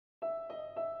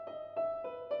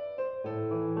Hi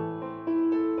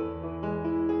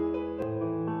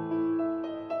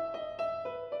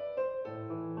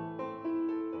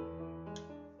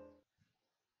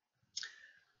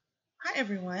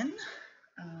everyone,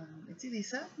 it's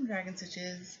Elisa from Dragon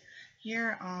Stitches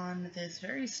here on this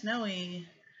very snowy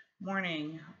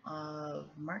morning of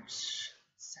March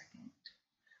 2nd.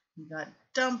 We got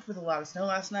dumped with a lot of snow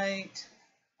last night.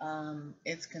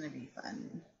 It's going to be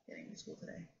fun getting to school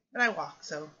today. But I walk,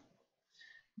 so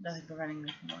nothing preventing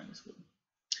me from going to school.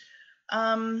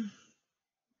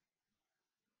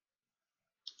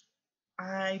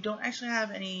 I don't actually have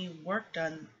any work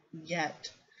done yet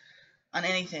on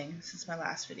anything since my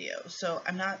last video, so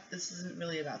this isn't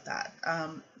really about that.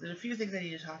 There's a few things I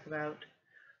need to talk about.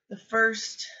 The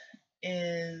first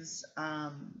is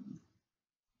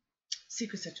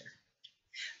Secret Stitcher.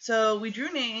 So we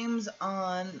drew names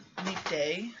on Leap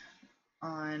Day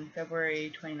on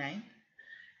February 29th,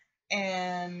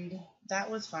 and that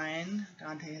was fine.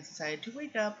 Dante has decided to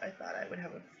wake up. I thought I would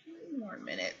have a few more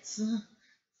minutes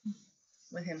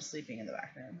with him sleeping in the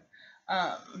back room.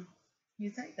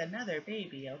 He's like another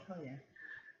baby, I'll tell you.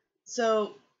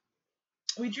 So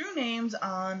we drew names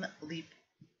on Leap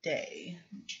Day,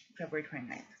 February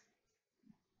 29th.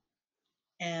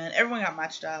 And everyone got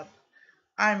matched up.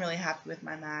 I'm really happy with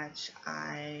my match.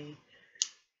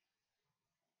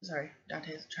 Sorry,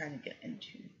 Dante's trying to get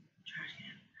into trash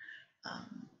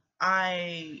can.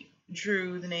 I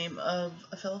drew the name of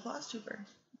a fellow FlossTuber,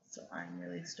 so I'm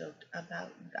really stoked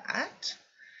about that.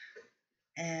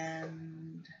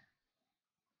 And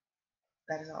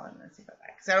that is all I'm going to say about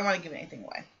that, because I don't want to give anything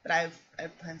away, but I've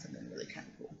planned something really kind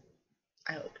of cool,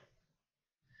 I hope.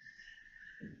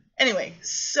 Anyway,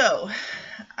 so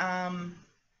enough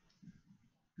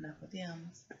with the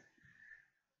ums.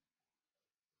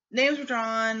 Names were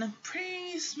drawn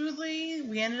pretty smoothly.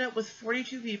 We ended up with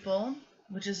 42 people,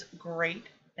 which is great,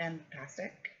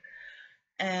 fantastic,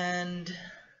 and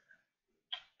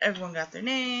everyone got their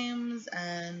names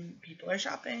and people are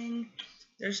shopping.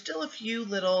 There's still a few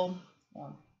little,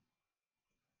 well,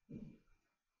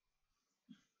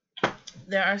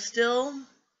 there are still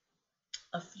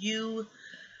a few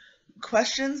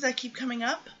questions that keep coming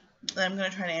up that I'm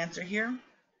going to try to answer here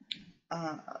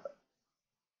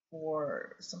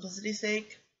for simplicity's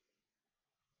sake.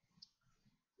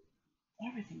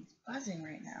 Everything's buzzing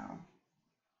right now.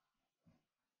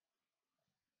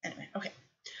 Anyway, okay.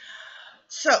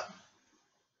 So,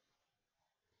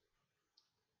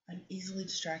 I'm easily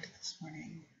distracted this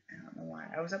morning. I don't know why.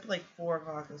 I was up at like 4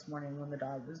 o'clock this morning when the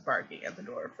dog was barking at the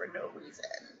door for no reason.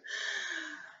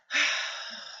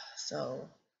 So,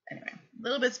 anyway, a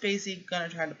little bit spacey, gonna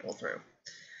try to pull through.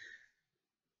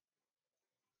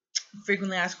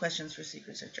 Frequently asked questions for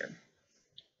Secret Stitcher.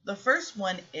 The first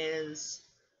one is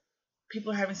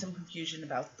people are having some confusion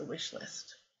about the wish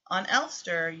list. On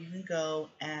Elfster, you can go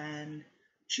and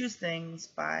choose things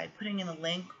by putting in a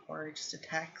link or just a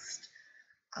text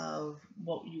of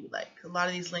what you would like. A lot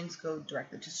of these links go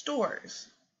directly to stores,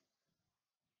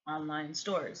 online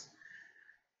stores.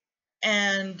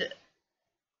 And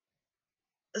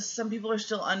some people are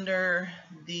still under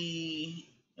the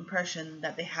impression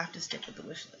that they have to stick with the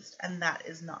wish list, and that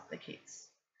is not the case.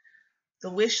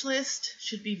 The wish list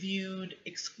should be viewed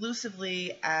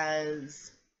exclusively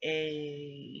as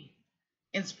a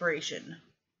inspiration,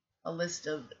 a list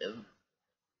of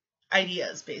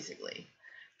ideas, basically.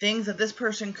 Things that this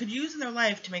person could use in their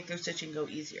life to make their stitching go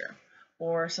easier,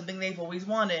 or something they've always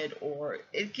wanted, or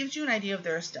it gives you an idea of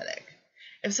their aesthetic.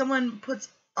 If someone puts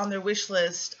on their wish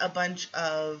list a bunch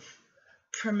of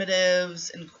primitives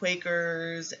and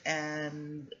Quakers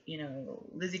and,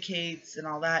 Lizzie Kates and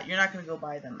all that, you're not going to go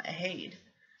buy them a Hade.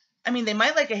 I mean, they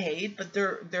might like a Hade, but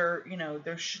their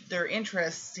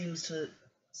interest seems to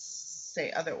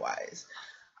say otherwise.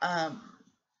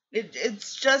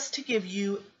 It's just to give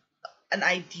you an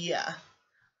idea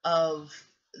of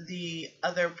the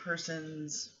other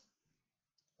person's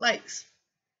likes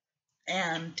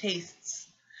and tastes,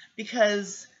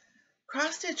 because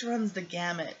cross stitch runs the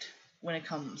gamut when it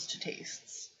comes to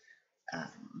tastes.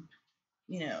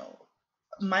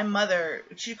 My mother,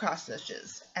 she cross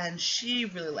stitches, and she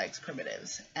really likes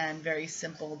primitives and very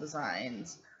simple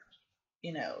designs.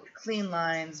 Clean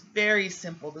lines, very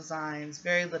simple designs,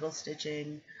 very little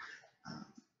stitching.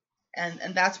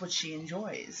 And that's what she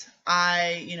enjoys.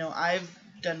 I've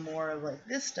done more like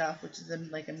this stuff, which is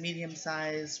in like a medium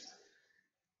size,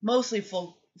 mostly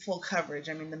full coverage.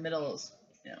 I mean, the middle is,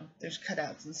 there's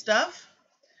cutouts and stuff,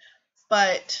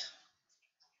 but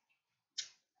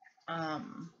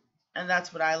and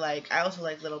that's what I like. I also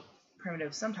like little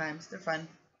primitives sometimes. They're fun.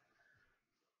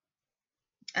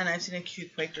 And I've seen a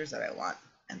cute Quakers that I want,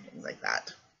 and things like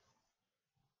that.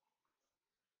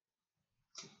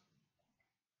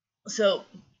 So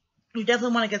you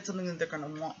definitely want to get something that they're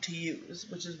going to want to use,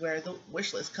 which is where the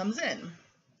wish list comes in.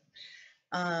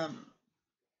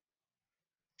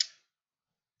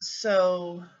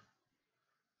 So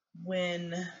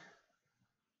when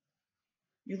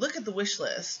you look at the wish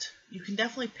list, you can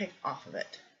definitely pick off of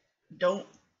it. Don't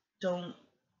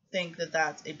think that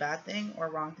that's a bad thing or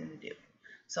a wrong thing to do.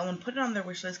 Someone put it on their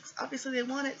wish list because obviously they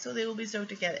want it, so they will be stoked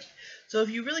to get it. So if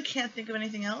you really can't think of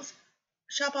anything else,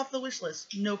 shop off the wish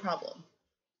list, no problem.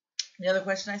 The other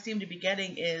question I seem to be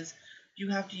getting is, do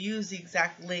you have to use the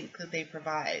exact link that they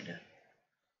provide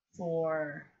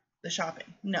for the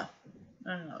shopping? No.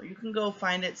 You can go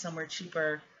find it somewhere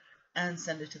cheaper and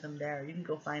send it to them there. You can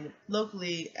go find it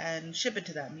locally and ship it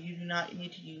to them. You do not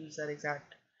need to use that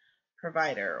exact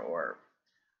provider or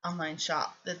online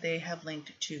shop that they have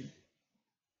linked to.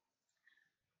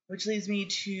 Which leads me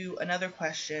to another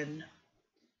question.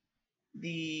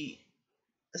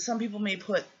 Some people may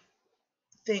put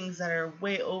things that are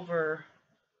way over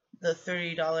the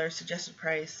 $30 suggested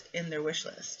price in their wish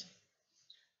list.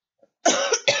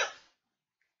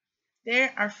 They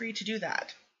are free to do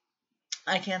that.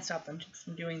 I can't stop them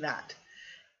from doing that.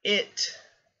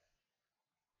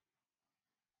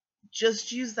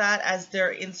 Just use that as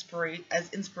their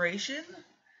inspiration.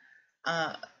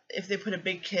 If they put a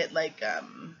big kit like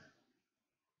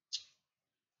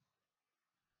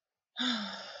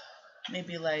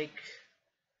maybe like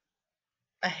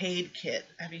a Haid kit.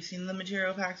 Have you seen the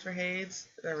material packs for Haids?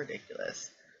 They're ridiculous.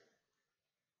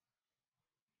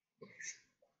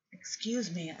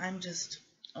 Excuse me, I'm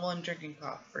drinking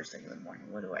coffee first thing in the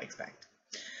morning. What do I expect?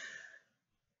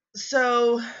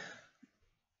 So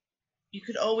you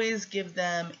could always give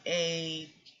them a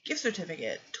gift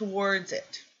certificate towards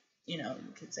it. You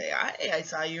could say, I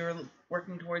saw you were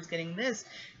working towards getting this.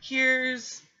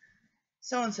 Here's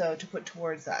so-and-so to put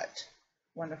towards that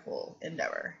wonderful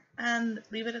endeavor. And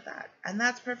leave it at that. And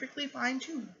that's perfectly fine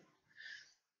too.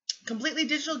 Completely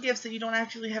digital gifts that you don't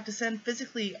actually have to send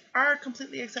physically are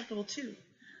completely acceptable too.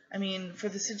 I mean, for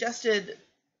the suggested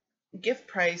gift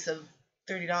price of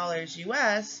 $30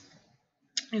 US,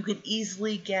 you can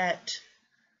easily get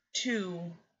 2,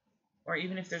 or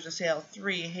even if there's a sale,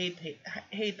 3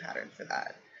 Haid patterns for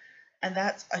that. And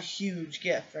that's a huge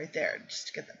gift right there, just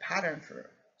to get the pattern for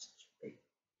such a big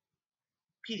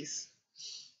piece.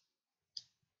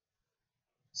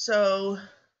 So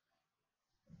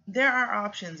there are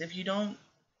options. If you don't,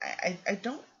 I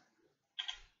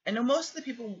know most of the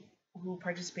people who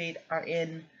participate are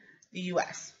in the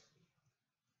US,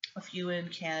 a few in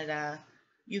Canada,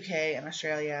 UK, and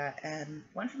Australia, and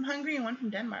one from Hungary and one from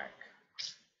Denmark.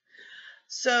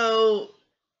 So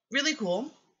really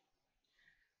cool.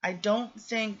 I don't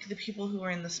think the people who are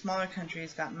in the smaller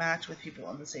countries got matched with people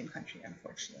in the same country,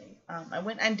 unfortunately. I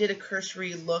went and did a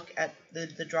cursory look at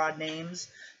the drawed names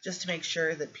just to make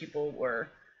sure that people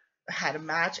had a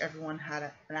match. Everyone had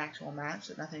an actual match,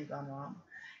 that nothing had gone wrong.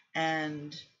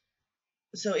 And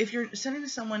so if you're sending to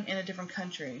someone in a different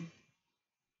country,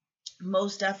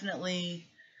 most definitely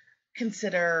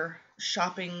consider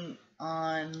shopping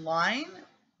online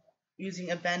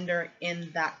using a vendor in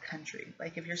that country.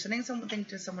 Like if you're sending something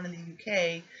to someone in the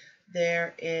UK,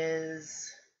 there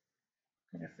is,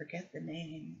 I'm gonna forget the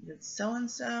name. Is it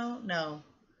so-and-so? No.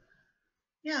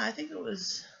 Yeah, I think it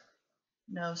was,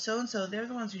 no, so-and-so. They're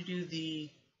the ones who do the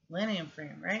millennium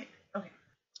frame, right? Okay.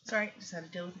 Sorry, just had to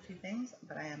deal with a few things,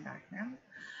 but I am back now.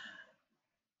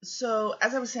 So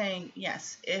as I was saying,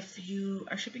 yes, if you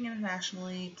are shipping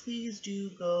internationally, please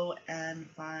do go and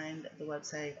find the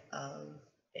website of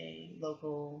a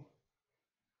local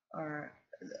or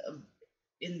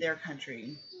in their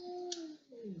country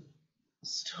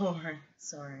store.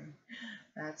 Sorry,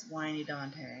 that's whiny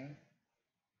Dante.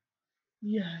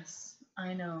 Yes,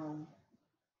 I know.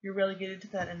 You're relegated to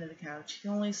that end of the couch.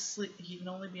 He can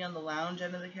only be on the lounge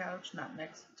end of the couch, not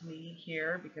next to me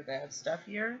here because I have stuff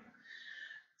here.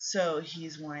 So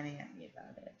he's whining at me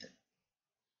about it.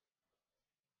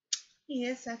 He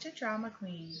is such a drama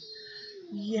queen.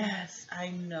 Yes, I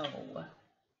know.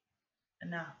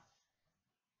 Enough.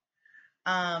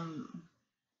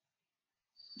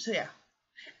 So yeah.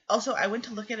 Also, I went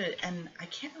to look at it and I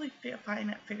can't really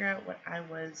figure out what I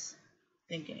was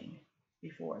thinking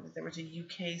before. That there was a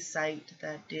UK site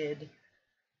that did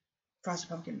Frosted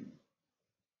Pumpkin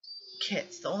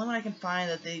kits. The only one I can find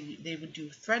that they would do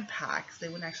thread packs. They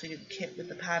wouldn't actually do the kit with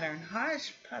the pattern.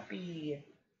 Hush, puppy.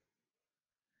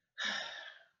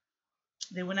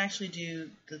 They wouldn't actually do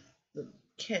the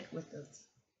kit with the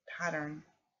pattern.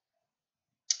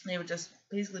 They were just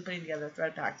basically putting together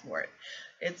thread packs for it.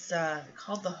 It's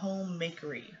called the Home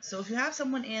Makery. So if you have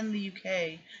someone in the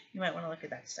UK, you might want to look at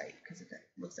that site because it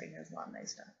looks like it has a lot of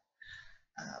nice stuff.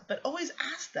 But always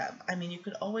ask them. I mean, you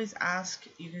could always ask.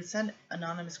 You can send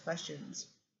anonymous questions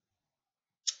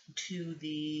to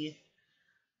the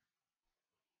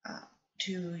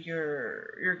to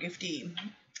your giftee,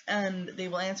 and they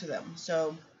will answer them.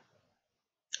 So,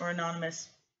 or anonymous.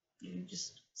 You can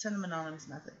just send them an anonymous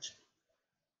message.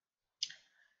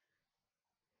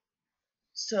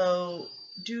 So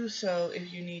do so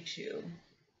if you need to.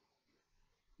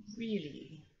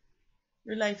 Really,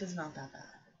 your life is not that bad.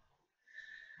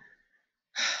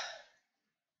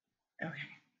 Okay,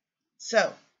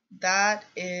 so that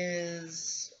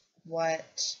is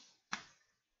what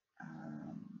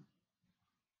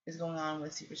is going on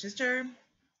with Secret Sister,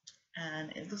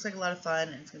 and it looks like a lot of fun,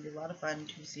 and it's going to be a lot of fun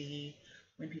to see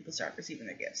when people start receiving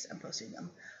their gifts and posting them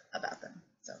about them.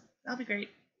 So that'll be great.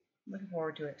 Looking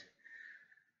forward to it.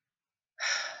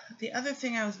 The other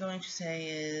thing I was going to say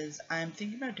is I'm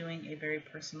thinking about doing a very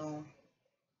personal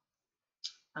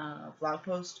vlog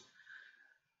post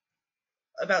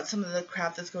about some of the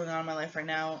crap that's going on in my life right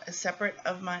now, as separate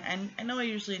of my, and I know I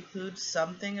usually include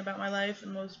something about my life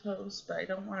in most posts, but I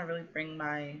don't want to really bring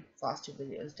my FlossTube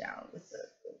videos down with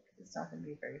it's not going to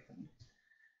be a very fun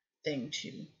thing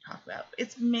to talk about.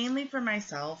 It's mainly for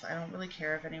myself. I don't really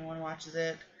care if anyone watches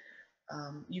it.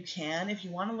 You can, if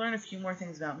you want to learn a few more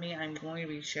things about me, I'm going to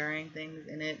be sharing things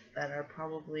in it that are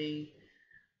probably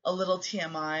a little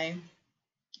TMI,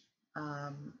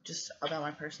 just about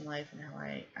my personal life and how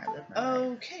I live my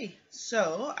life. Okay,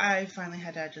 so I finally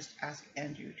had to just ask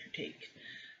Andrew to take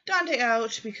Dante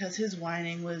out because his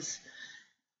whining was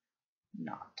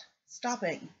not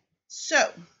stopping.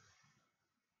 So,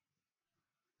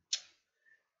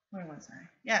 what was I?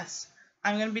 Yes,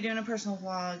 I'm going to be doing a personal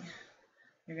vlog.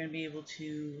 You're going to be able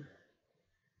to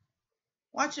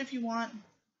watch it if you want.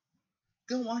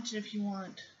 Don't watch it if you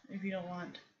want. If you don't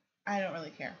want, I don't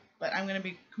really care. But I'm going to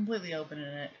be completely open in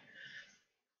it.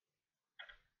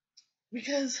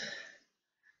 Because,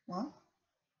 well,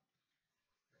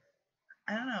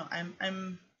 I don't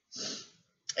know.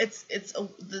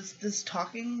 This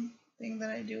talking thing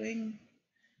that I'm doing,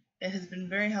 it has been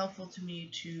very helpful to me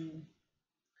to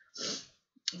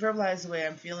verbalize the way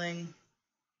I'm feeling.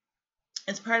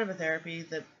 It's part of a therapy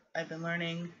that I've been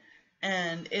learning,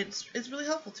 and it's really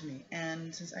helpful to me.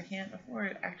 And since I can't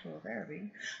afford actual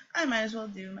therapy, I might as well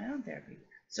do my own therapy.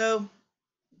 So,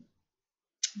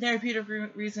 therapeutic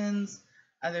reasons,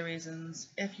 other reasons.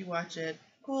 If you watch it,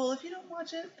 cool. If you don't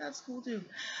watch it, that's cool too.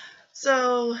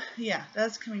 So, yeah,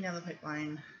 that's coming down the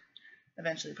pipeline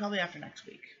eventually, probably after next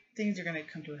week. Things are going to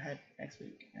come to a head next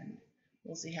week, and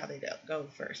we'll see how they go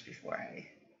first before I...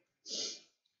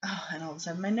 Oh, and all of a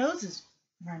sudden my nose is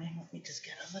running. Let me just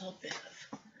get a little bit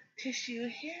of tissue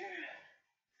here.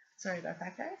 Sorry about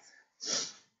that,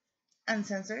 guys.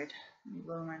 Uncensored. Let me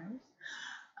blow my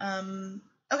nose.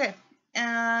 Okay,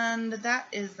 and that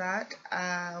is that.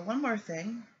 One more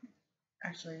thing.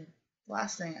 Actually, the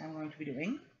last thing I'm going to be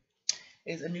doing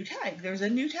is a new tag. There's a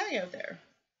new tag out there.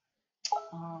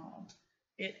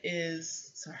 It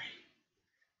is, sorry,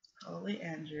 probably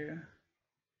Andrew.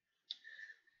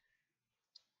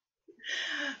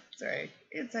 Sorry,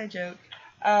 inside joke.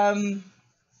 I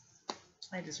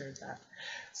just heard that.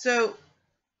 So,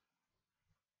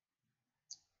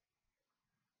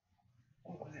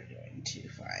 what was I doing to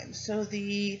find? So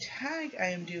the tag I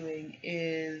am doing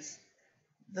is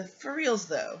the For Reals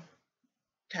Though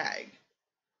tag.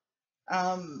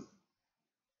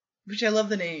 Which I love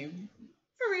the name.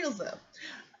 For Reals Though.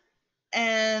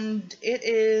 And it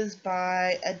is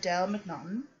by Adele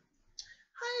McNaughton.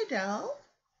 Hi, Adele.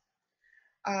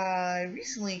 I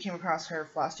recently came across her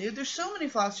FlossTube. There's so many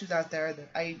FlossTubes out there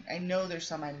that I know there's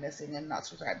some I'm missing and not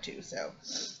subscribed to, so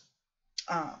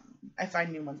I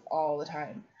find new ones all the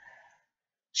time.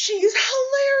 She's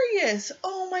hilarious!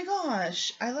 Oh my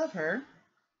gosh, I love her.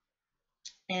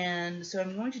 And so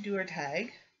I'm going to do her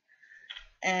tag,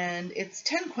 and it's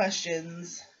 10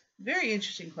 questions, very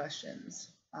interesting questions.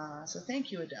 So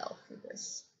thank you, Adele, for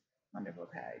this wonderful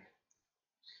tag.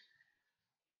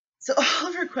 So all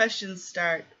of her questions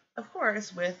start, of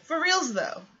course, with For Reals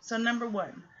Though. So number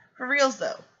 1, For Reals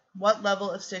Though, what level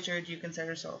of stitcher do you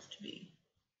consider yourself to be?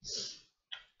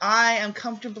 I am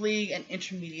comfortably an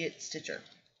intermediate stitcher.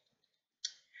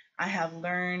 I have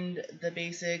learned the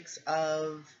basics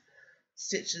of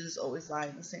stitches always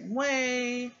lying the same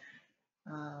way,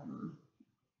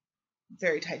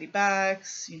 very tidy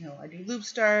backs, I do loop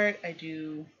start, I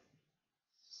do,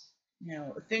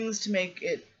 things to make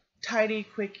it tidy,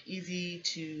 quick, easy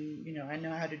to, you know, I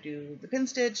know how to do the pin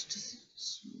stitch, to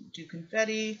do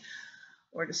confetti,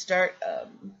 or to start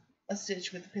a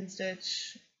stitch with the pin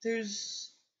stitch.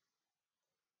 There's,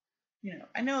 you know,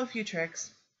 I know a few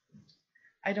tricks.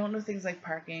 I don't know things like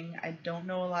parking. I don't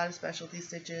know a lot of specialty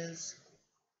stitches.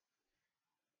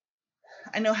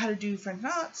 I know how to do French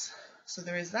knots, so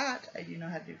there is that. I do know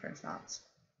how to do French knots.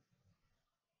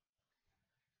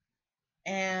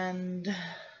 And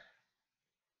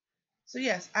so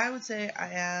yes, I would say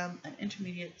I am an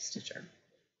intermediate stitcher.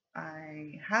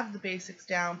 I have the basics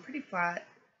down pretty flat,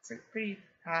 pretty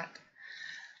pat.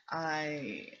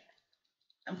 I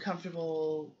am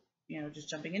comfortable, you know, just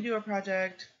jumping into a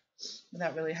project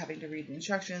without really having to read the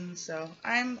instructions. So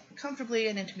I'm comfortably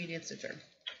an intermediate stitcher,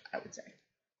 I would say.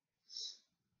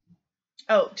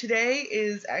 Oh, today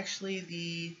is actually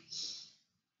the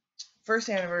first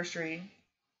anniversary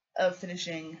of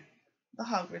finishing the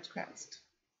Hogwarts crest.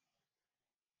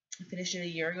 I finished it a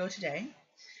year ago today,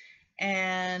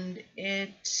 and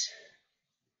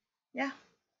yeah,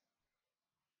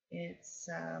 it's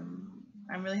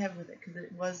I'm really happy with it because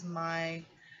it was my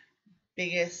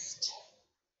biggest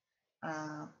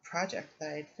project that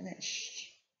I had finished.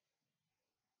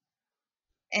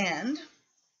 And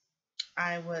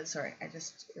I was sorry, it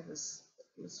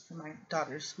was for my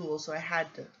daughter's school, so I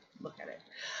had to look at it.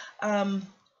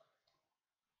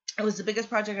 It was the biggest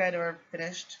project I'd ever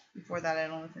finished. Before that, I'd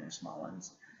only finished small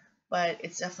ones, but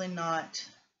it's definitely not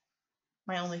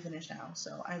my only finish now.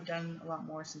 So I've done a lot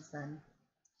more since then.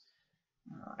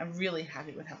 I'm really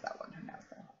happy with how that one turned out,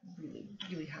 though. Really,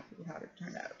 really happy with how it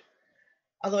turned out.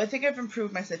 Although I think I've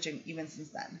improved my stitching even since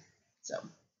then. So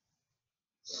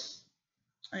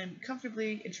I'm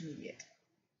comfortably intermediate.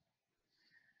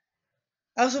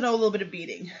 I also know a little bit of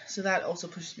beading, so that also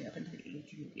pushes me up into the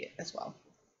intermediate as well.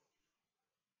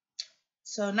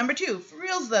 So number 2, for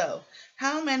reals though,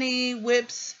 how many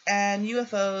whips and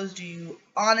UFOs do you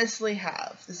honestly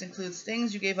have? This includes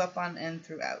things you gave up on and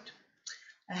threw out.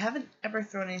 I haven't ever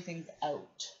thrown anything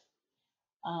out.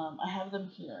 I have them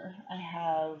here. I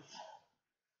have,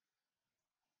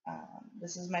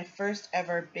 this is my first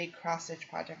ever big cross stitch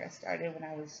project I started when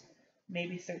I was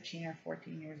maybe 13 or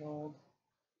 14 years old.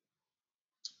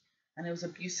 And it was a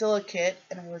Bucilla kit,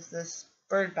 and it was this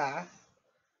bird bath.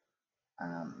 I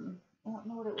don't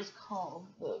know what it was called.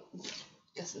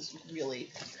 This is really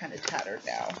kind of tattered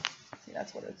now. See,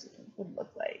 that's what it would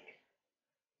look like.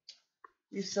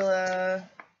 Bucilla,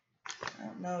 I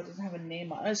don't know, it doesn't have a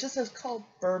name on it. It just says called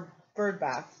Bird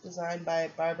Bath, designed by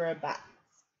Barbara Batts.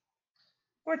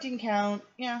 14 count,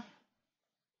 yeah.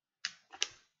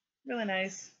 Really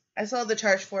nice. I saw the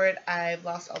charge for it. I've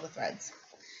lost all the threads.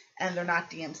 And they're not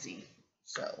DMC,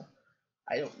 so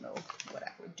I don't know what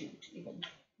I would do to even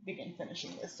begin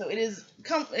finishing this. So it is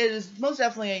most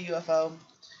definitely a UFO.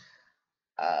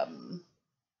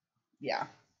 Yeah,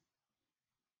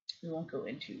 we won't go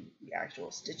into the actual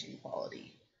stitching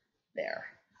quality there.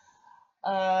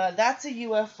 That's a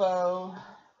UFO.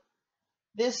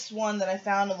 This one that I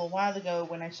found a little while ago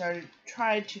when I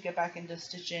tried to get back into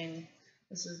stitching.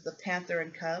 This is the Panther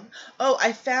and Cub. Oh,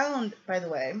 I found, by the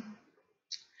way,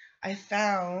 I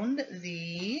found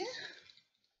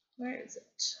where is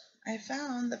it? I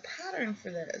found the pattern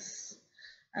for this,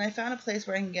 and I found a place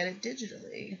where I can get it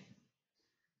digitally.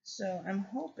 So I'm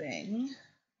hoping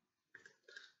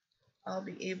I'll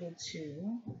be able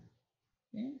to,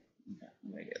 okay,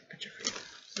 I'm gonna get a picture for you.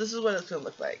 So this is what it's gonna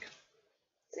look like.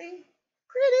 See?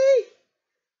 Pretty!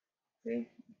 See?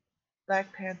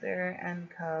 Black Panther and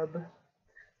Cub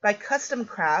by Custom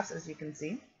Crafts, as you can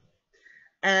see.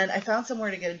 And I found somewhere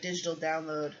to get a digital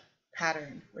download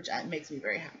pattern, which makes me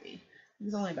very happy. It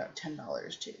was only about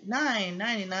 $10 too.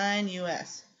 $9.99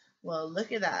 US. Well,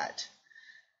 look at that.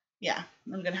 Yeah,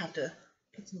 I'm gonna have to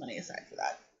put some money aside for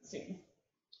that soon.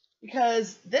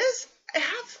 Because this, I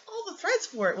have all the threads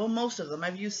for it. Well, most of them.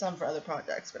 I've used some for other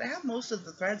projects, but I have most of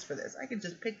the threads for this. I could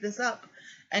just pick this up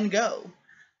and go.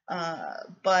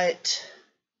 But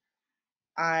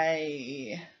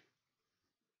I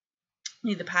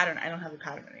need the pattern. I don't have the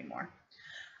pattern anymore.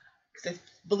 Because I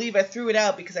believe I threw it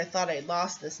out because I thought I had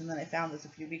lost this, and then I found this a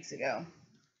few weeks ago.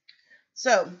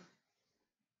 So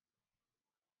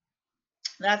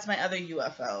that's my other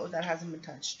UFO that hasn't been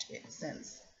touched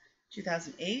since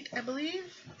 2008, I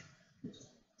believe.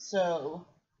 So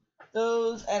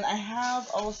those, and I have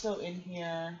also in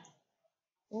here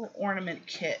a little ornament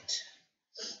kit.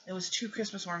 It was 2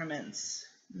 Christmas ornaments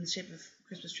in the shape of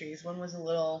Christmas trees. One was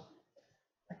a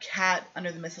cat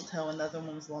under the mistletoe, and the other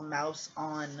one was a little mouse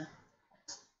on.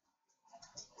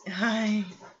 Hi.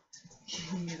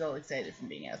 He's all excited from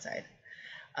being outside.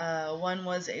 One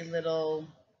was a little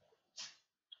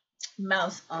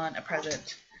mouse on a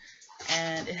present,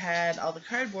 and it had all the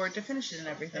cardboard to finish it and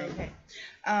everything. Okay.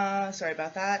 Sorry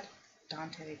about that.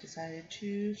 Dante decided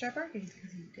to start barking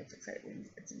because he gets excited when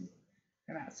it's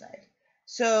from outside.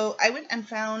 So I went and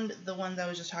found the ones I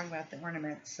was just talking about, the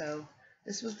ornaments. So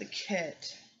this was the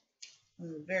kit. It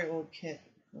was a very old kit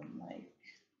from like,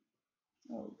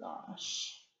 oh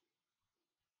gosh,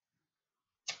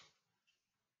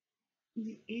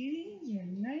 the 80s or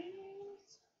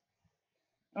 90s?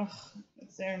 Oh,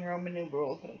 it's there in Roman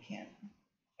numerals, but I can't.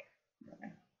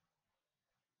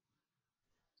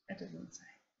 It doesn't say.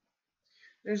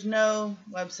 There's no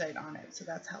website on it, so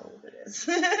that's how old it is.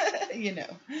 You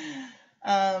know.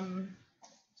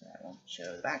 So I won't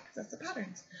show the back because that's the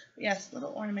patterns. But yes,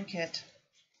 little ornament kit.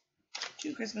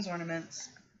 2 Christmas ornaments.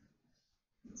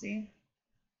 See?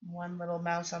 One little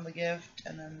mouse on the gift,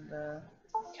 and then the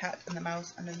cat and the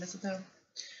mouse, and then mistletoe.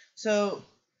 So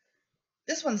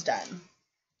this one's done,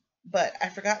 but I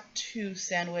forgot to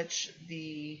sandwich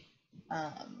the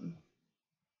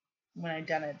when I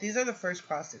done it. These are the first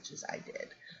cross stitches I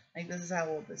did. Like, this is how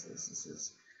old this is. This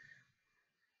is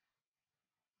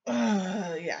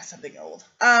yeah, something old.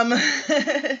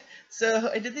 So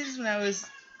I did these when I was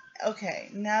okay.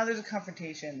 Now there's a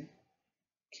confrontation.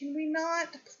 Can we not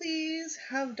please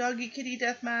have doggy kitty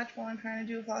deathmatch while I'm trying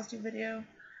to do a FlossTube video?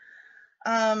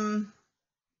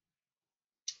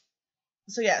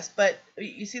 So yes, but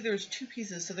you see there's 2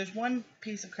 pieces. So there's one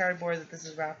piece of cardboard that this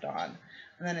is wrapped on,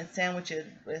 and then it's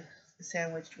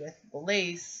sandwiched with the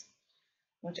lace,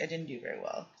 which I didn't do very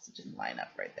well because it didn't line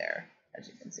up right there, as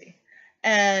you can see.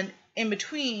 And in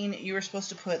between, you were supposed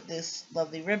to put this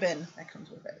lovely ribbon that comes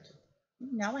with it.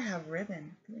 Now I have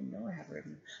ribbon. I didn't know I have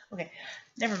ribbon. Okay,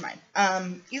 never mind.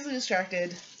 Easily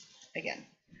distracted again.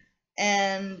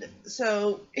 And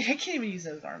so I can't even use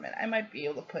it as an ornament. I might be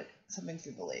able to put something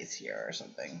through the lace here or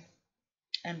something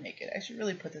and make it. I should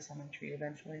really put this on my tree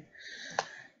eventually.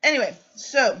 Anyway,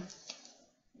 so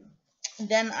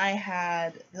then I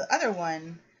had the other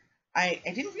one. I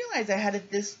didn't realize I had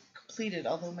it this completed,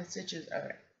 although my stitches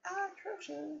are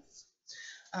atrocious.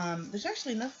 There's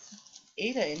actually enough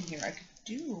Ada in here. I could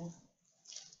do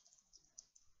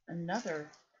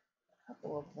another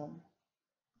couple of them.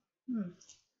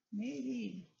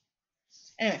 Maybe.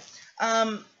 Anyway,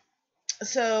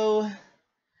 so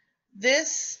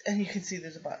this, and you can see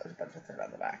there's a bunch of thread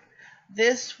on the back.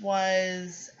 This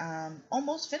was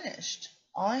almost finished.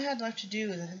 All I had left to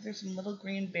do is I think there's some little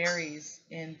green berries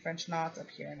in French knots up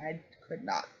here, and I could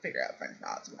not figure out French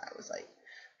knots when I was like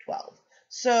 12.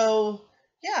 So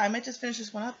yeah, I might just finish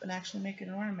this one up and actually make it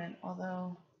an ornament,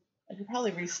 although I could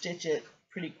probably restitch it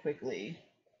pretty quickly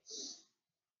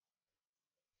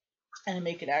and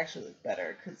make it actually look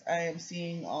better, because I am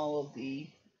seeing all of the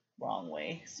wrong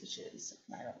way stitches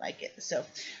and I don't like it. So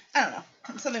I don't know,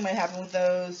 something might happen with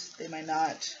those. They might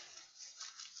not.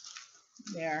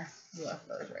 They're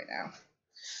UFOs right now.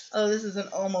 Oh, this is an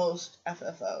almost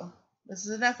FFO. This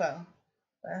is an FO,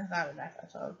 but it's not an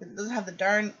FFO because it doesn't have the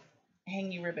darn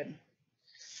hangy ribbon.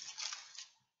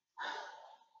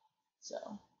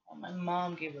 So my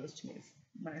mom gave those to me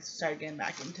when I started getting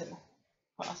back into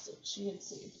plastic. She had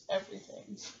saved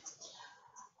everything.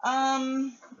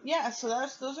 Yeah, so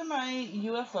those are my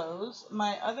UFOs.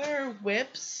 My other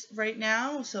whips right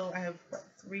now, so I have what,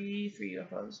 three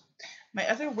UFOs. My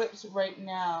other whips right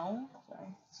now, sorry,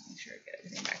 make sure I get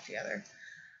everything back together.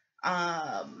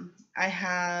 I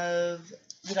have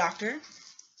the Doctor,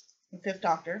 the 5th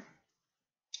Doctor,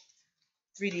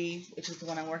 3D, which is the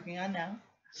one I'm working on now.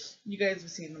 You guys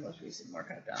have seen the most recent work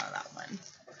I've done on that one.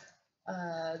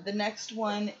 The next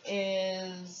one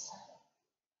is,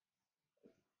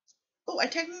 oh, I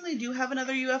technically do have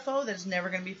another UFO that's never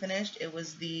going to be finished. It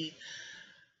was the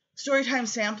Storytime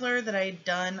sampler that I had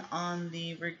done on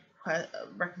the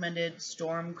recommended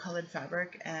storm colored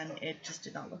fabric, and it just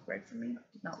did not look right for me.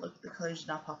 The colors did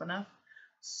not pop enough.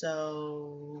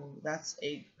 So that's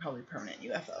a probably permanent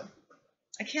UFO.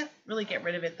 I can't really get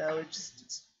rid of it though.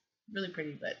 It's really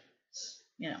pretty, but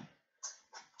you know,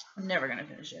 I'm never gonna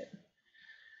finish it.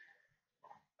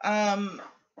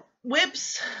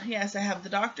 Whips, yes, I have the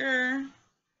Doctor.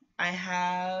 I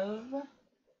have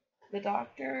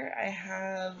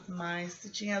my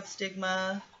Stitching Out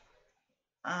Stigma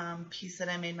piece that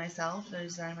I made myself, that I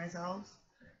designed myself.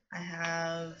 I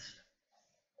have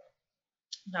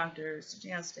Doctor,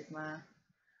 Stitching Out Stigma,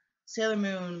 Sailor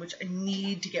Moon, which I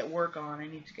need to get work on. I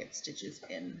need to get stitches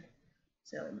in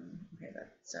Sailor Moon. Okay,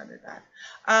 that sounded bad.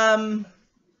 That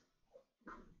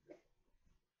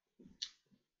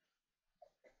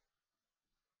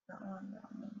one.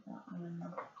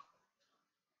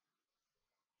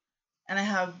 And I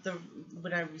have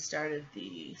when I restarted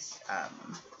the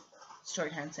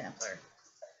Storytime sampler,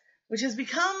 which has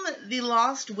become the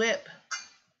lost whip.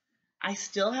 I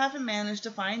still haven't managed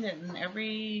to find it, and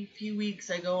every few weeks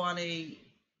I go on a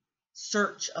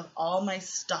search of all my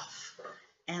stuff,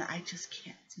 and I just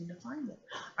can't seem to find it.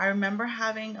 I remember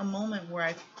having a moment where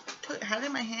I had it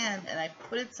in my hand and I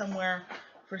put it somewhere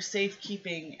for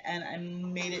safekeeping, and I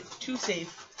made it too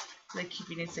safe, like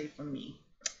keeping it safe from me.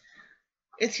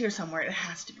 It's here somewhere. It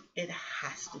has to be. It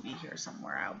has to be here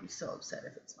somewhere. I'll be so upset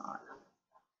if it's not.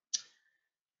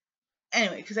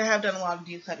 Anyway, because I have done a lot of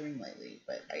decluttering lately,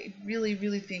 but I really,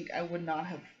 really think I would not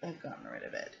have gotten rid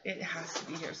of it. It has to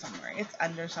be here somewhere. It's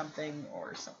under something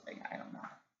or something. I don't know.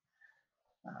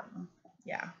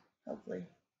 Yeah, hopefully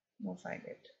we'll find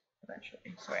it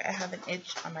eventually. Sorry, I have an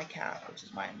itch on my calf, which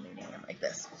is why I'm leaning in like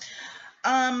this.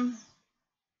 That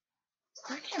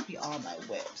can't be all my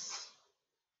whips.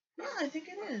 Yeah, I think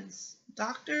it is.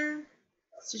 Doctor,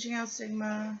 Stitching Out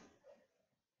Sigma,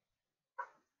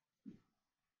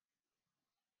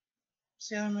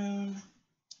 Sailor Moon,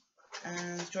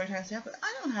 and Storytime Sampler.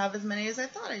 I don't have as many as I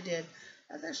thought I did.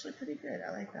 That's actually pretty good.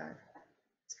 I like that.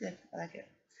 It's good. I like it.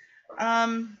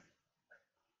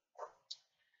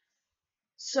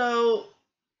 So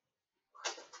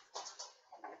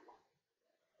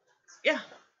yeah,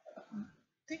 I'm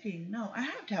thinking, no, I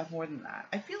have to have more than that.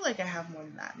 I feel like I have more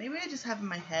than that. Maybe I just have in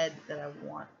my head that I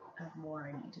want to have more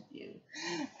I need to view.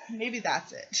 Maybe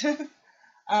that's it.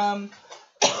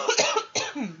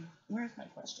 Where's my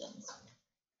questions?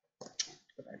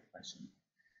 Question.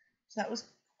 So that was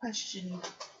question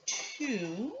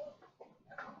 2.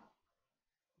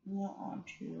 Now on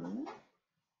to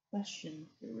question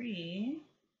 3.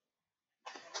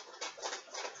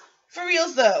 For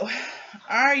reals though,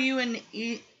 are you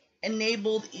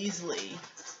enabled easily?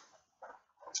 If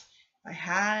I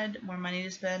had more money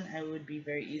to spend, I would be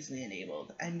very easily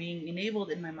enabled. I'm being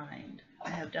enabled in my mind. I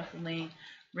have definitely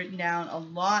written down a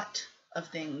lot of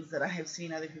things that I have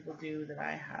seen other people do that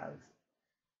I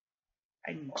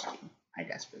need to do. I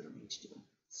desperately need to do.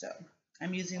 So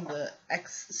I'm using the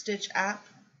X Stitch app,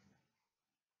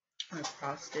 or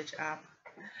Cross Stitch app,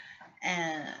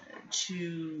 and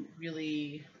to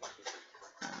really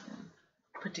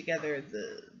put together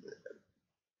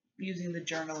using the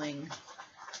journaling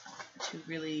to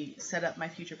really set up my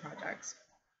future projects.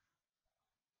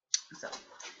 So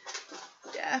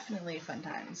definitely fun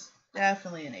times.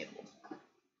 Definitely enabled.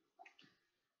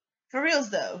 For reals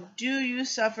though, do you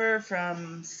suffer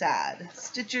from SAD,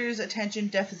 Stitcher's Attention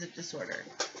Deficit Disorder?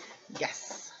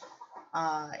 Yes.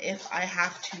 If I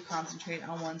have to concentrate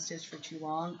on one stitch for too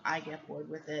long, I get bored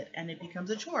with it and it becomes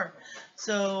a chore.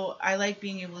 So I like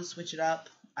being able to switch it up.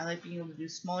 I like being able to do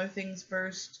smaller things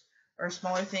first, or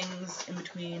smaller things in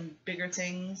between bigger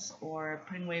things, or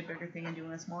putting away a bigger thing and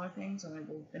doing a smaller thing so I'm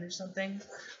able to finish something,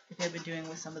 like I've been doing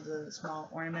with some of the small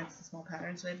ornaments, the small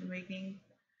patterns that I've been making.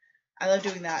 I love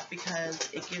doing that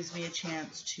because it gives me a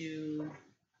chance to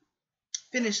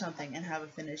finish something and have a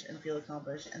finish and feel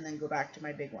accomplished, and then go back to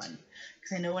my big one.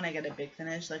 Because I know when I get a big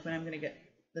finish, like when I'm going to get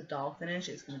the doll finish,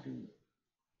 it's going to be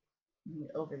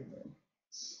over the moon.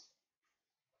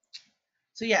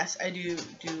 So yes, I do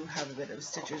have a bit of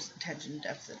Stitcher's Attention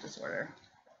Deficit Disorder.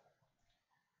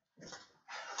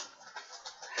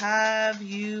 Have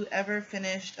you ever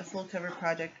finished a full cover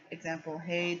project? Example,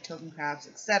 Hey, Tilden Crafts,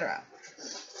 etc.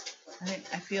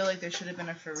 I feel like there should have been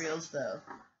a for reals though,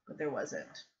 but there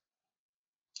wasn't.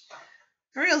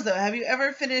 For reals though, have you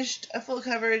ever finished a full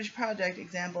coverage project?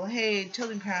 Example, Hey,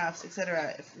 Tilden Crafts,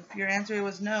 etc. If your answer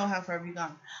was no, how far have you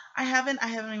gone? I haven't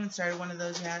even started one of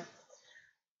those yet,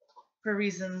 for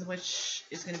reasons which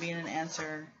is going to be in an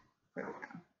answer further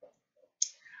down.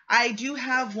 I do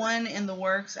have one in the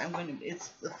works. It's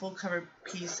the full cover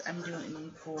piece I'm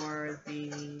doing for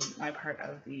my part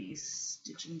of the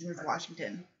Stitching George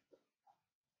Washington.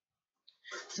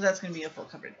 So that's going to be a full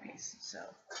coverage piece. So,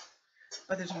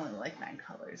 but there's only like 9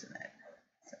 colors in it.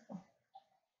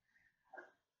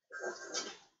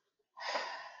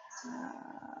 So,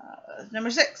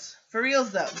 number 6. For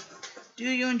reals though, do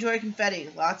you enjoy confetti?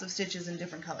 Lots of stitches in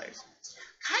different colors.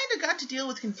 Kind of got to deal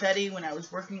with confetti when I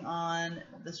was working on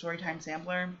the Storytime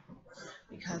Sampler,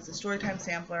 because the Storytime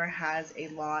Sampler has a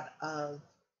lot of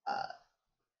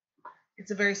it's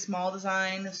a very small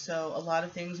design, so a lot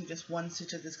of things are just one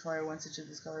stitch of this color, one stitch of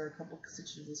this color, a couple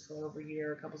stitches of this color over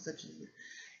here, a couple stitches.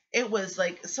 It was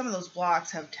like some of those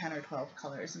blocks have 10 or 12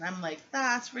 colors, and I'm like,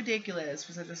 that's ridiculous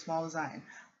for such a small design.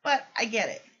 But I get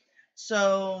it.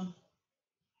 So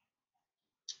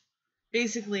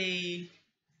basically,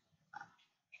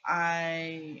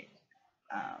 I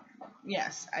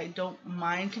Yes, I don't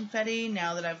mind confetti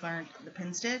now that I've learned the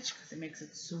pin stitch, because it makes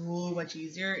it so much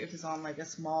easier if it's on like a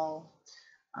small,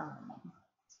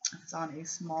 if it's on a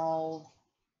small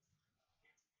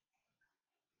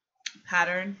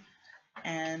pattern,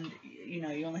 and you know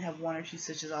you only have 1 or 2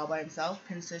 stitches all by himself.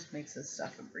 Pin stitch makes this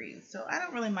stuff a breeze, so I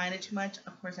don't really mind it too much.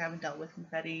 Of course, I haven't dealt with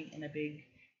confetti in a big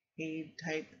Haid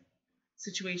type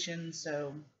situation,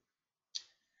 so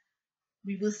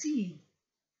we will see.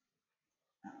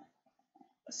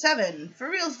 7. For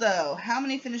reals though, how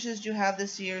many finishes do you have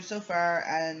this year so far,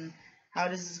 and how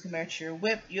does this compare to your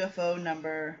whip UFO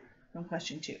number from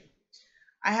question 2?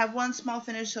 I have 1 small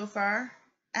finish so far,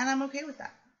 and I'm okay with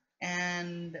that.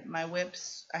 And my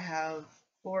whips, I have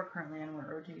 4 currently in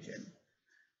rotation.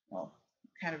 Well,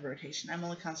 kind of rotation. I'm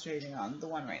only concentrating on the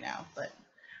 1 right now, but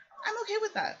I'm okay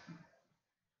with that.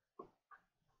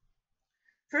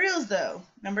 For reals though,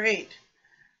 number 8.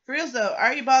 For reals though,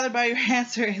 are you bothered by your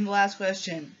answer in the last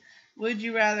question? Would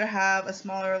you rather have a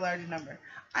smaller or larger number?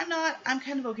 I'm not. I'm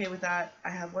kind of okay with that. I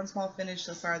have 1 small finish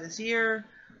so far this year.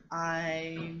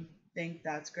 I think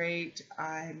that's great.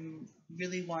 I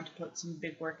really want to put some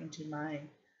big work into my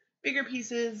bigger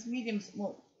pieces, mediums.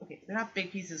 Well, okay, they're not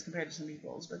big pieces compared to some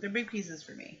people's, but they're big pieces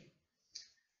for me.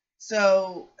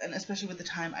 So, and especially with the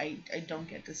time I don't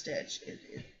get to stitch,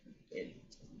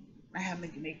 I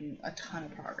haven't been making a ton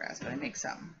of progress, but I make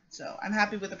some. So I'm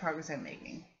happy with the progress I'm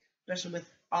making, especially with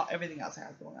everything else I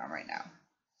have going on right now.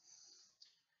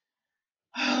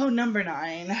 Oh, number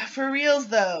 9. For reals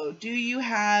though, do you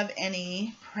have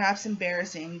any perhaps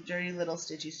embarrassing dirty little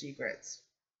stitchy secrets?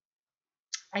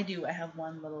 I do. I have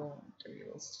 1 little dirty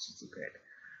little stitchy secret.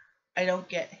 I don't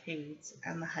get Haids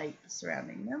and the hype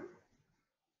surrounding them.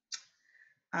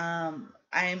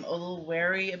 I'm a little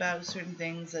wary about certain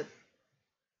things that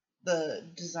the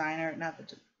designer,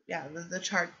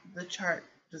 the chart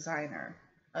designer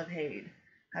of Haid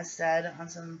has said on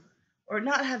some, or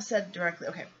not have said directly.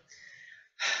 Okay,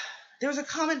 there was a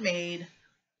comment made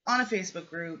on a Facebook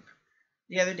group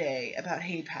the other day about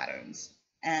Haid patterns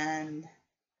and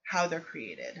how they're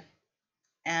created,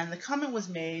 and the comment was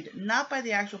made not by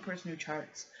the actual person who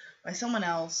charts, by someone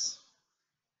else,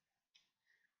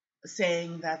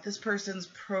 saying that this person's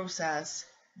process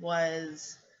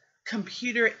was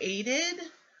computer aided,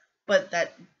 but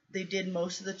that they did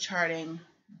most of the charting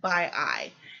by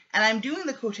eye. And I'm doing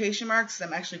the quotation marks because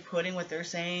I'm actually quoting what they're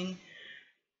saying.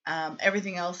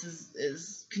 Everything else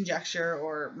is conjecture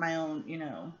or my own, you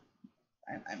know,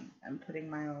 I'm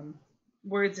putting my own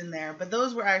words in there, but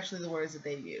those were actually the words that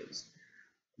they used.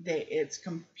 It's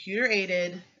computer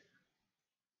aided,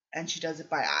 and she does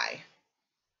it by eye.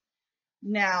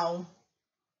 Now,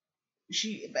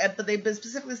 but they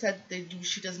specifically said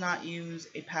she does not use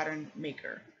a pattern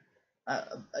maker,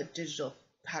 a digital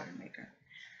pattern maker,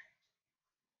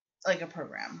 like a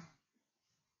program.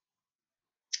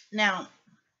 Now,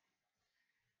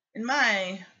 in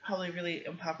my probably really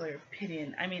unpopular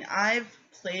opinion, I mean, I've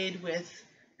played with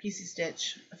PC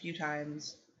Stitch a few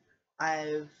times.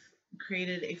 I've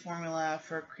created a formula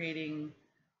for creating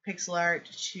pixel art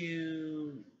to,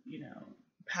 you know,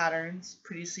 patterns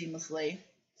pretty seamlessly.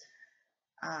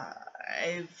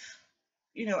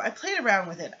 I played around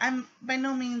with it. I'm by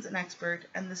no means an expert,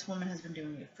 and this woman has been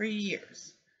doing it for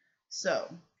years.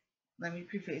 So, let me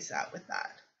preface that with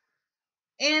that.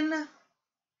 In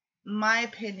my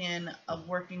opinion of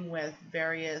working with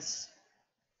various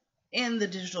in the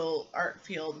digital art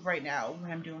field right now,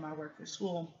 when I'm doing my work for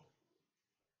school,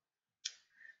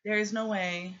 there is no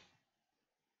way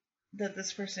that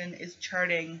this person is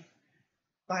charting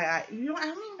by eye. I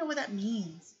don't even know what that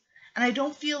means. And I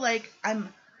don't feel like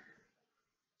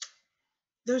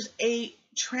there's a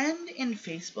trend in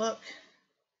Facebook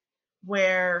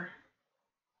where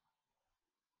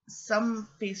some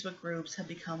Facebook groups have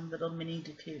become little mini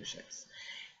dictatorships.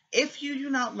 If you do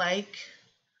not like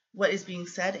what is being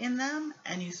said in them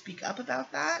and you speak up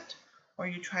about that, or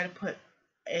you try to put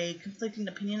a conflicting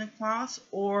opinion across,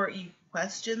 or you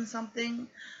question something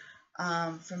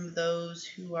from those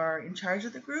who are in charge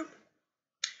of the group,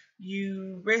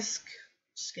 you risk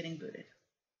just getting booted.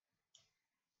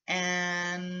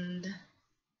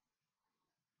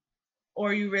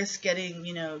 Or you risk getting,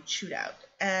 chewed out.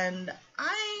 And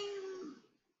I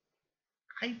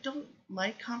don't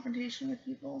like confrontation with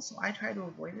people, so I try to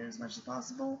avoid it as much as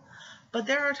possible. But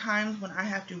there are times when I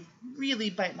have to really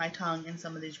bite my tongue in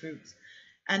some of these groups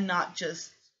and not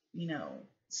just,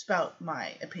 spout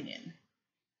my opinion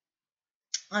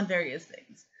on various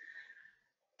things.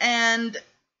 And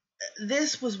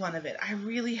this was one of it. I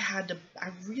really had to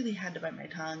bite my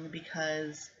tongue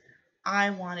because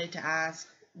I wanted to ask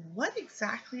what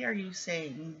exactly are you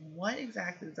saying? What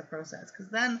exactly is the process?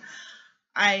 Because then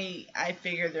I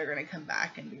figure they're going to come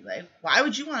back and be like, why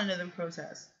would you want to know the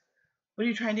process? What are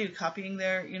you trying to do? Copying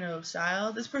their,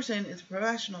 style? This person is a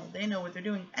professional. They know what they're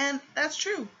doing. And that's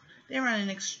true. They run an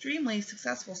extremely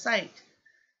successful site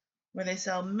where they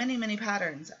sell many, many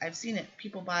patterns. I've seen it.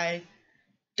 People buy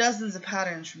dozens of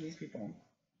patterns from these people,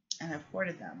 and I've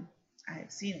hoarded them. I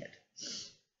have seen it.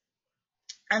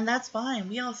 And that's fine.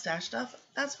 We all stash stuff.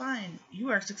 That's fine.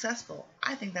 You are successful.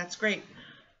 I think that's great.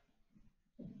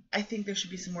 I think there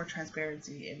should be some more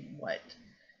transparency in what,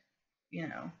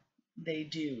 they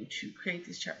do to create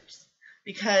these charts.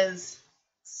 Because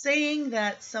saying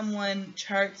that someone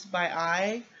charts by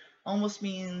eye almost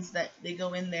means that they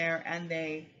go in there and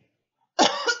they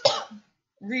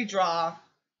redraw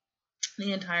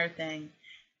the entire thing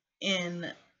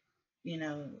in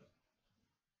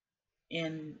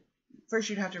first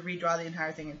you'd have to redraw the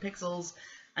entire thing in pixels,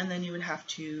 and then you would have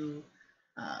to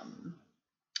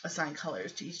assign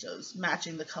colors to each of those,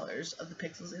 matching the colors of the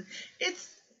pixels.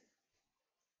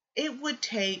 It would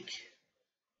take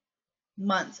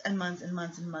months and months and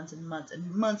months and months and months and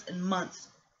months and months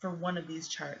for one of these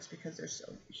charts because they're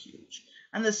so huge.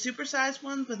 And the supersized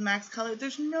ones with max color,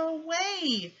 there's no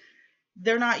way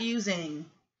they're not using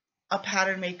a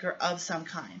pattern maker of some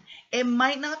kind. It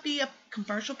might not be a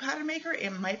commercial pattern maker.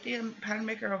 It might be a pattern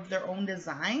maker of their own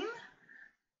design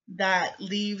that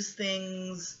leaves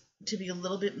things to be a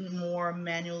little bit more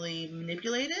manually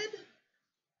manipulated.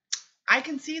 I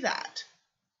can see that,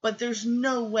 but there's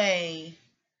no way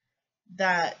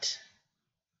that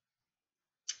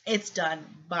it's done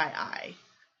by eye.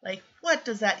 Like, what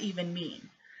does that even mean?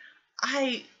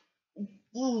 I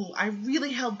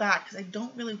really held back because I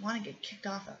don't really want to get kicked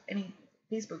off of any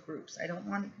Facebook groups. I don't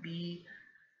want to be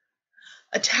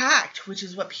attacked, which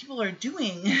is what people are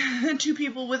doing to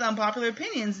people with unpopular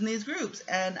opinions in these groups.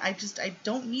 And I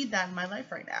don't need that in my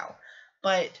life right now.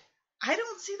 But I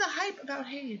don't see the hype about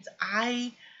Hades.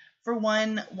 I, for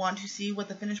one, want to see what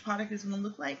the finished product is going to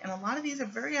look like. And a lot of these are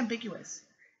very ambiguous,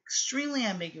 extremely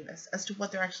ambiguous as to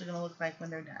what they're actually going to look like when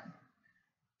they're done.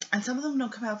 And some of them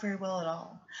don't come out very well at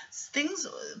all. Things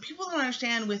people don't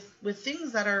understand with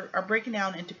things that are breaking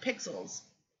down into pixels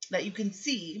that you can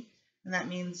see, and that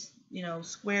means,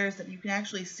 squares that you can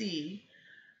actually see.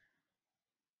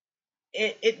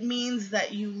 It means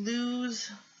that you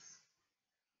lose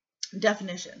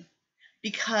definition,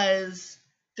 because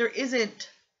there isn't,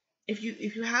 if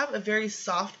you have a very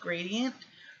soft gradient,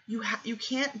 you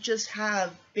can't just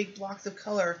have big blocks of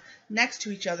color next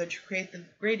to each other to create the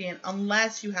gradient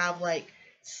unless you have like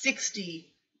 60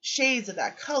 shades of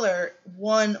that color,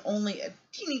 one only a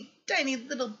teeny tiny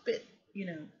little bit,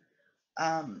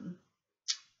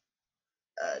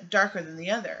 darker than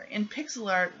the other. In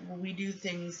pixel art, we do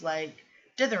things like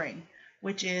dithering,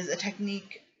 which is a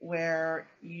technique where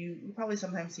you probably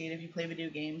sometimes see it if you play video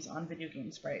games on video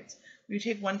game sprites. You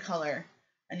take one color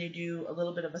and you do a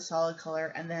little bit of a solid color,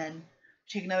 and then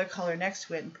take another color next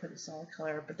to it and put a solid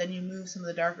color, but then you move some of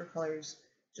the darker colors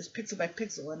just pixel by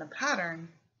pixel in a pattern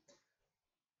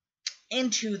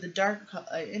into the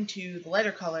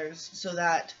lighter colors, so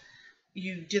that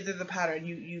you dither the pattern.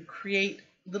 You create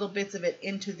little bits of it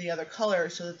into the other color,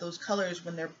 so that those colors,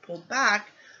 when they're pulled back,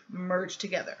 merge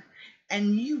together.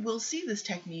 And you will see this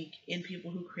technique in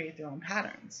people who create their own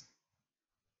patterns.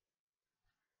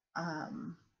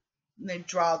 They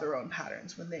draw their own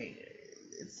patterns when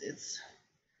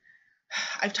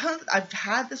I've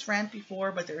had this rant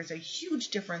before, but there is a huge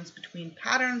difference between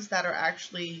patterns that are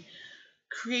actually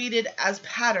created as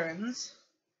patterns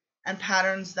and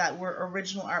patterns that were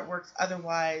original artworks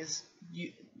otherwise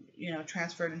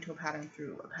transferred into a pattern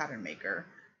through a pattern maker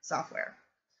software.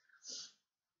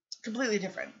 Completely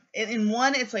different. In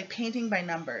one, it's like painting by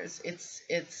numbers. It's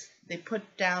they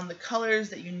put down the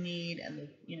colors that you need, and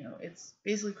it's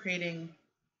basically creating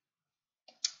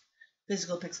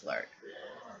physical pixel art.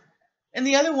 And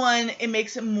the other one, it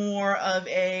makes it more of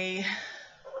a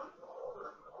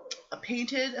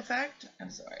painted effect. I'm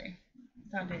sorry,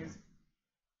 Dante is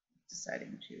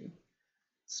deciding to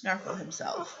snarkle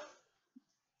himself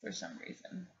for some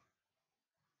reason.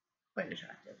 Quite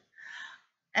attractive.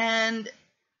 And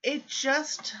it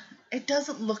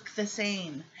doesn't look the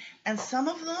same. And some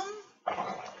of them,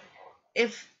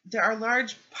 if there are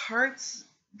large parts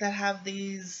that have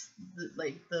these,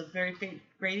 like the very faint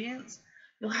gradients,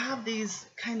 you'll have these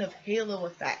kind of halo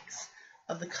effects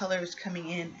of the colors coming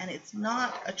in, and it's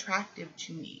not attractive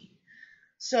to me.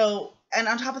 So, and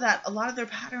on top of that, a lot of their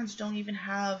patterns don't even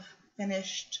have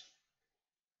finished,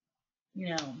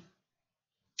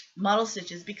 model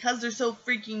stitches, because they're so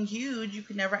freaking huge, you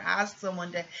can never ask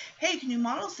someone to, hey, can you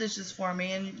model stitch this for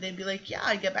me? And they'd be like, yeah,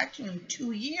 I get back to you in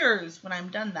 2 years when I'm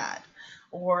done that.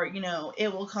 Or, you know,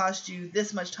 it will cost you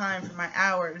this much time for my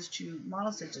hours to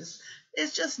model stitches.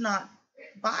 It's just not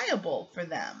viable for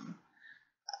them.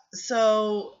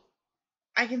 So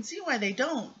I can see why they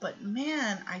don't, but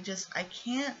man, I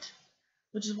can't,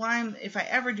 which is why if I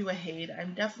ever do a Haid,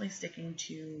 I'm definitely sticking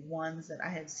to ones that I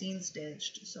have seen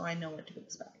stitched, so I know what to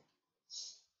expect.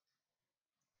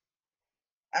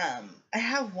 I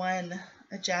have one,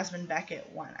 a Jasmine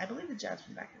Beckett one. I believe the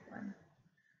Jasmine Beckett one.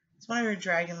 It's one of her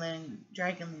dragonlings.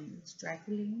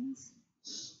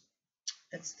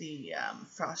 It's the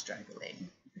Frost Dragonling.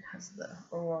 It has the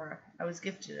Aurora. I was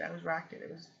gifted it. I was racked it.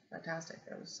 It was fantastic.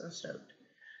 I was so stoked.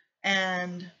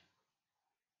 And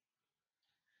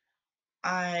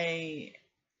I've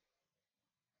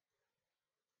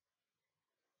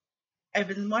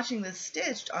been watching this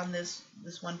stitched on this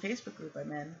one Facebook group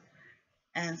I'm in,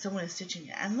 and someone is stitching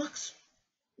it and looks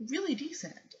really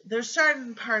decent. There's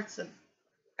certain parts that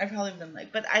I probably wouldn't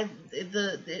like, but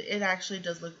it actually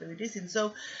does look really decent.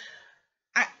 So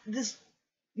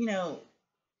you know,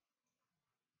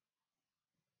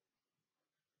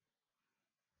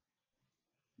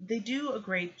 they do a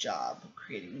great job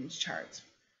creating these charts,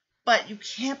 but you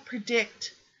can't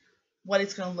predict what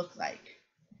it's going to look like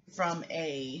from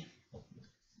a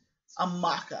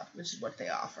mock-up, which is what they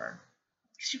offer.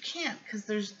 Because you can't, because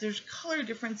there's color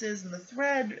differences in the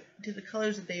thread to the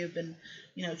colors that they have been,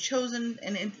 you know, chosen,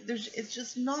 and it's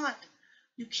just not,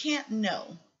 you can't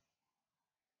know.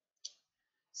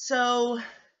 So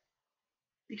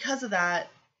because of that,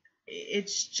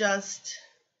 it's just,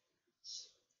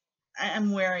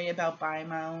 I'm wary about buying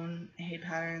my own Haid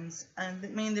patterns. And I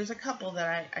mean, there's a couple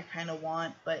that I kind of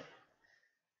want, but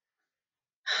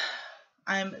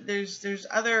there's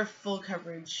other full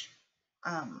coverage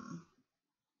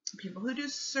people who do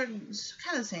certain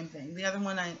kind of the same thing. The other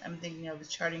one I'm thinking of is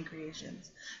Charting Creations.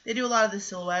 They do a lot of the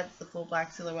silhouettes, the full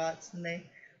black silhouettes, and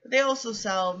but they also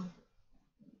sell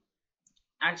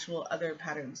actual other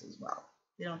patterns as well.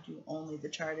 They don't do only the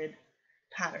charted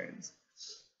patterns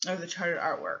or the charted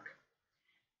artwork.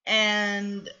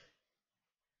 And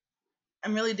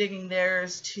I'm really digging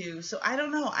theirs too. So I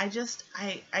don't know. I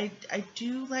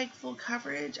do like full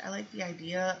coverage. I like the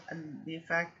idea and the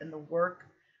effect and the work,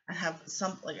 and have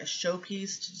some like a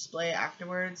showpiece to display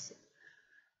afterwards.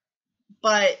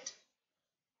 But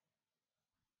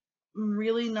I'm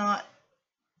really not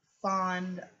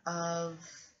fond of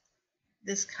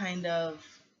this kind of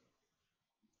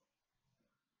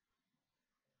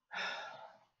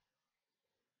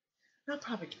not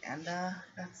propaganda,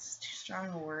 that's too strong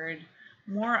a word,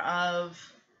 more of,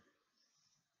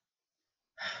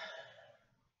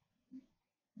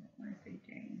 what am I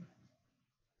thinking?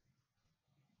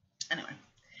 Anyway,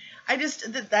 I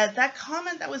just, that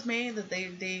comment that was made that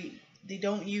they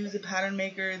don't use a pattern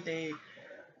maker,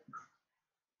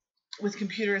 with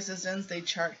computer assistance, they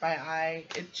chart by eye,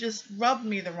 it just rubbed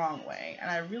me the wrong way,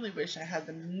 and I really wish I had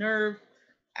the nerve to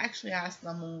actually ask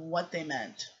them what they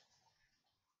meant,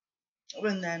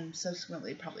 and then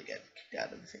subsequently probably get kicked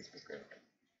out of the Facebook group.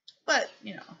 But,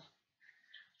 you know,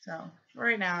 so for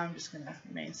right now, I'm just going to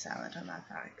remain silent on that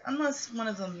fact, unless one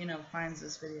of them, you know, finds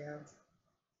this video,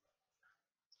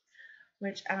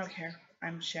 which I don't care.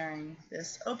 I'm sharing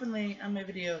this openly on my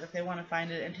video. If they want to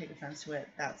find it and take offense to it,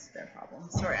 that's their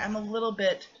problem. Sorry, I'm a little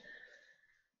bit,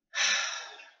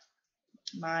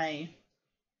 my,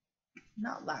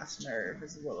 not last nerve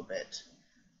is a little bit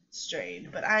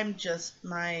strained, but I'm just,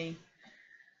 my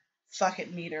fuck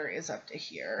it meter is up to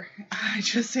here. I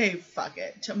just say fuck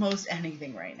it to most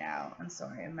anything right now. I'm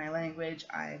sorry, in my language,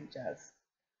 I'm just,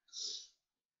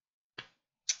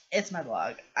 it's my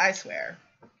blog. I swear.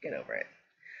 Get over it.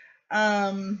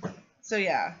 So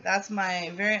yeah, that's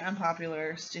my very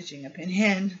unpopular stitching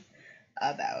opinion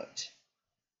about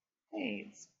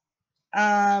Haids.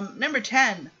 Number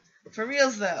 10. For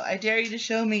reals though, I dare you to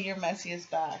show me your messiest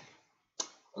back. I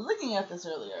was looking at this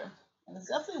earlier, and it's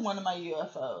definitely one of my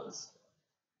UFOs.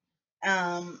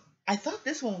 I thought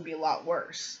this one would be a lot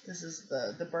worse. This is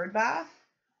the bird bath.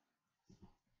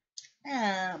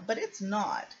 But it's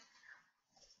not.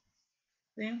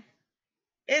 See?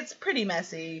 It's pretty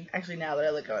messy. Actually, now that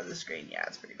I look at the screen, yeah,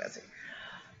 it's pretty messy.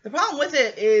 The problem with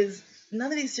it is none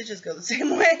of these stitches go the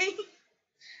same way.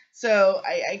 So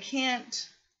I can't,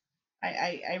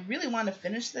 I really want to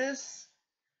finish this.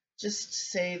 Just to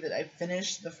say that I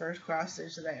finished the first cross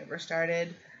stitch that I ever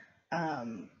started.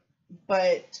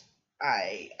 But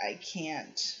I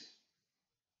can't,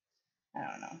 I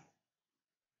don't know.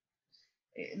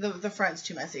 The front's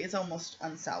too messy. It's almost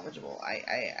unsalvageable.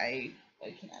 I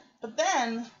can't. But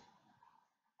then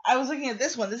I was looking at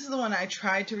this one. This is the one I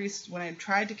tried to when I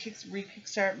tried to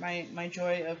kickstart my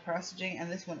joy of cross stitching,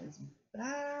 and this one is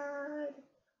bad.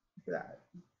 Look at that.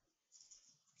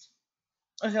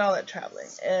 Look at all that traveling.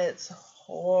 It's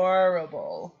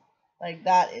horrible. Like,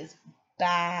 that is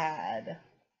bad.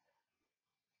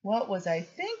 What was I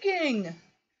thinking?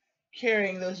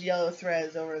 Carrying those yellow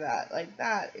threads over that. Like,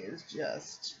 that is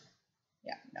just,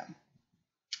 yeah, no.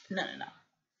 No.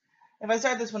 If I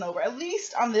start this one over, at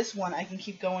least on this one I can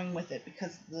keep going with it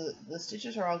because the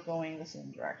stitches are all going the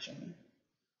same direction.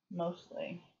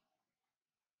 Mostly.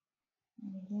 Are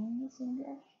they going the same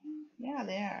direction? Yeah,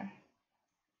 they are.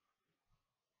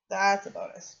 That's a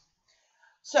bonus.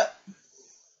 So,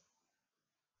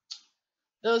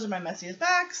 those are my messiest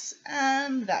backs,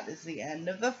 and that is the end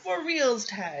of the For Reals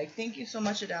tag. Thank you so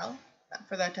much, Adele,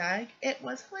 for that tag. It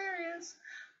was hilarious.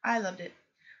 I loved it.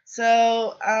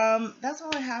 So, that's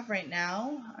all I have right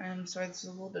now. I'm sorry this is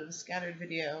a little bit of a scattered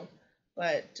video,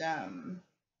 but,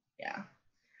 yeah.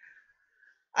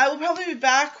 I will probably be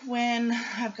back when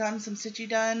I've gotten some stitchy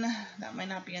done. That might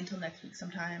not be until next week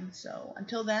sometime. So,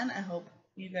 until then, I hope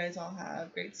you guys all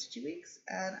have great stitchy weeks,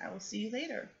 and I will see you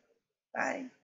later. Bye.